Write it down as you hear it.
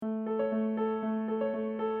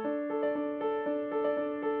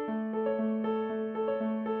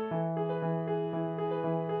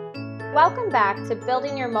Welcome back to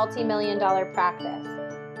Building Your Multi-Million-Dollar Practice.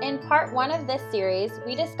 In part 1 of this series,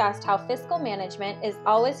 we discussed how fiscal management is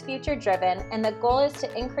always future-driven, and the goal is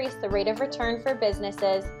to increase the rate of return for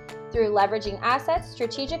businesses through leveraging assets,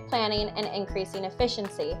 strategic planning, and increasing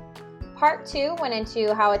efficiency. Part 2 went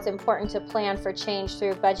into how it's important to plan for change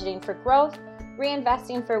through budgeting for growth,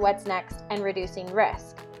 reinvesting for what's next, and reducing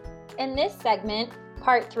risk. In this segment,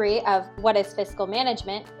 part 3 of What is Fiscal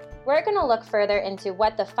Management, we're going to look further into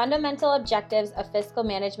what the fundamental objectives of fiscal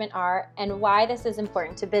management are and why this is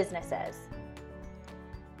important to businesses.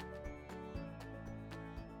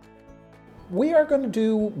 We are going to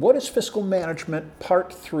do What is Fiscal Management,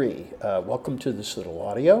 Part 3. Welcome to this little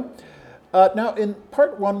audio. Now, in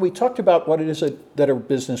Part 1, we talked about what it is that a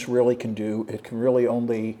business really can do. It can really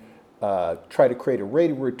only try to create a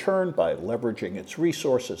rate of return by leveraging its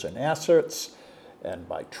resources and assets, and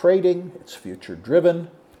by trading. It's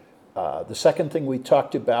future-driven. The second thing we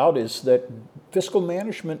talked about is that fiscal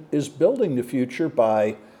management is building the future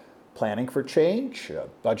by planning for change,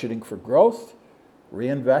 budgeting for growth,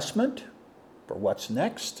 reinvestment for what's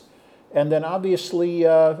next, and then obviously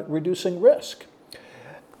reducing risk.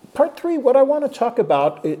 Part 3, what I want to talk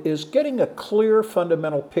about is getting a clear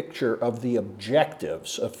fundamental picture of the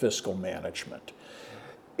objectives of fiscal management.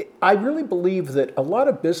 I really believe that a lot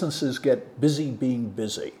of businesses get busy being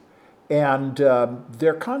busy. And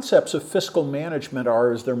their concepts of fiscal management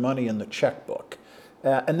are is their money in the checkbook.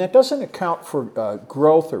 And that doesn't account for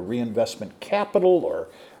growth or reinvestment capital or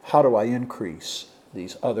how do I increase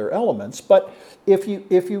these other elements. But if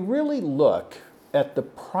you really look at the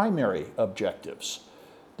primary objectives,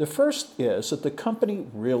 the first is that the company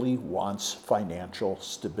really wants financial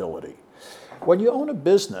stability. When you own a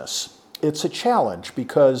business, it's a challenge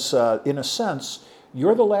because in a sense,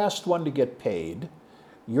 you're the last one to get paid.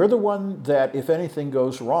 You're the one that, if anything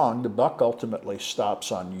goes wrong, the buck ultimately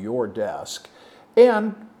stops on your desk.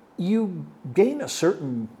 And you gain a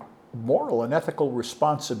certain moral and ethical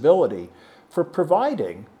responsibility for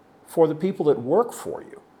providing for the people that work for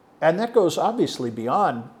you. And that goes obviously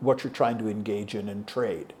beyond what you're trying to engage in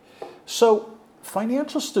trade. So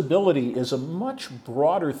financial stability is a much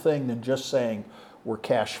broader thing than just saying we're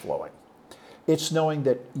cash flowing. It's knowing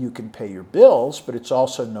that you can pay your bills, but it's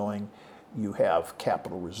also knowing you have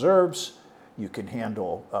capital reserves, you can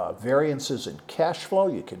handle variances in cash flow,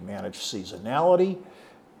 you can manage seasonality,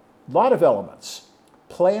 a lot of elements.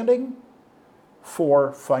 Planning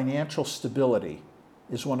for financial stability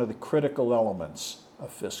is one of the critical elements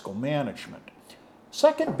of fiscal management.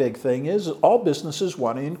 Second big thing is all businesses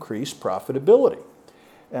want to increase profitability.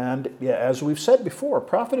 And as we've said before,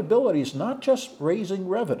 profitability is not just raising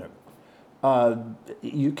revenue.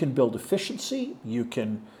 You can build efficiency, you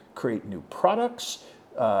can create new products.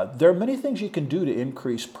 There are many things you can do to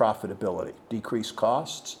increase profitability, decrease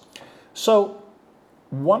costs. So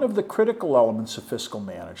one of the critical elements of fiscal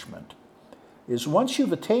management is once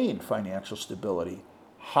you've attained financial stability,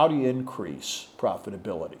 how do you increase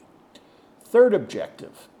profitability? Third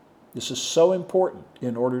objective, this is so important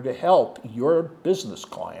in order to help your business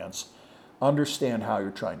clients understand how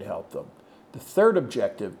you're trying to help them. The third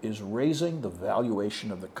objective is raising the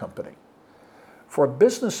valuation of the company. For a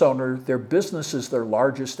business owner, their business is their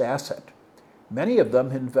largest asset. Many of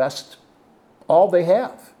them invest all they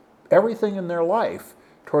have, everything in their life,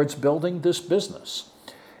 towards building this business.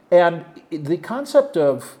 And the concept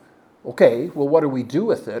of, okay, well, what do we do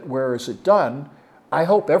with it? Where is it done? I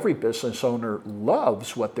hope every business owner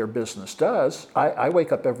loves what their business does. I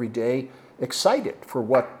wake up every day excited for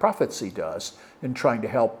what Prophecy does in trying to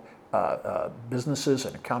help businesses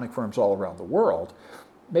and accounting firms all around the world.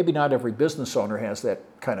 Maybe not every business owner has that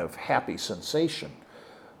kind of happy sensation.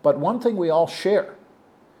 But one thing we all share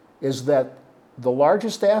is that the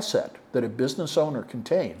largest asset that a business owner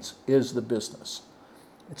contains is the business.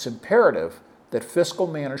 It's imperative that fiscal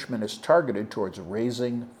management is targeted towards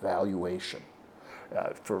raising valuation.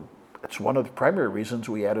 It's one of the primary reasons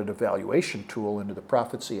we added a valuation tool into the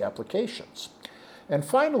Prophecy applications. And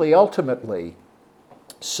finally, ultimately,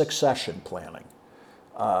 succession planning.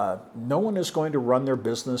 No one is going to run their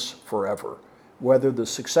business forever, whether the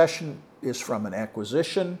succession is from an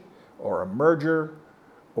acquisition or a merger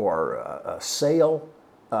or a sale,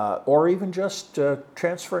 or even just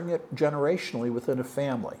transferring it generationally within a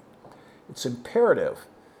family. It's imperative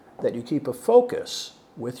that you keep a focus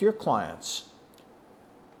with your clients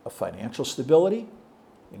of financial stability,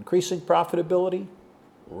 increasing profitability,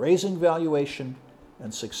 raising valuation,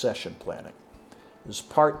 and succession planning. This is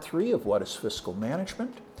part 3 of What is Fiscal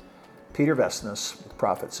Management. Peter Vesnes with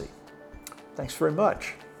Prophecy. Thanks very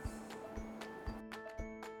much.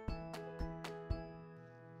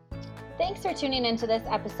 Thanks for tuning into this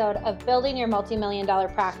episode of Building Your Multi-Million Dollar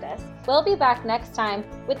Practice. We'll be back next time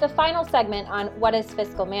with the final segment on what is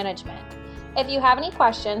fiscal management. If you have any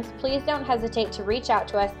questions, please don't hesitate to reach out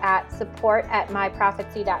to us at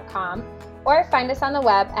support@myprophecy.com or find us on the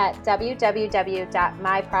web at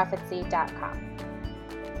www.myprophecy.com.